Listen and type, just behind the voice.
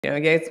You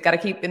guys got to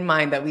keep in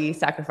mind that we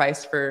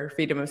sacrificed for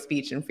freedom of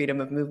speech and freedom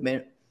of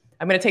movement.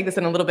 I'm going to take this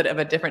in a little bit of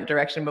a different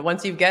direction, but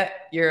once you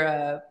get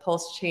your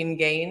pulse chain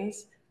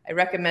gains, I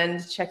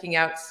recommend checking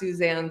out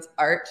Suzanne's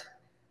art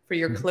for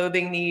your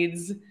clothing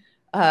needs.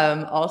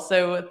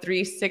 Also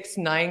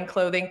 369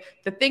 clothing.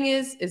 The thing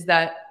is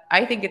that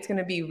I think it's going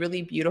to be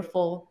really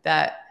beautiful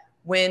that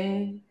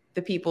when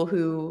the people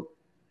who,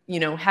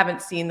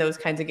 haven't seen those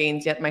kinds of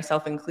gains yet,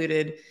 myself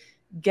included,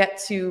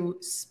 get to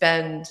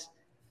spend.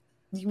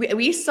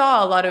 We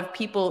saw a lot of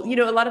people,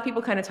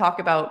 kind of talk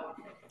about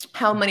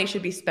how money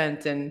should be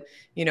spent and,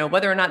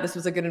 whether or not this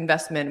was a good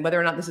investment, whether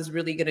or not this is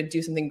really going to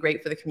do something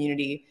great for the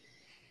community.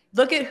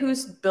 Look at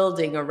who's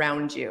building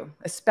around you,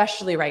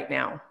 especially right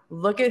now.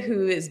 Look at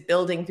who is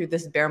building through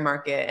this bear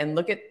market, and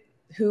look at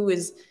who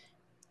is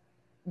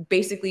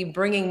basically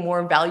bringing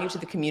more value to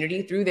the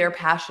community through their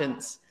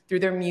passions, through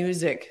their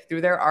music,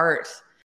 through their art.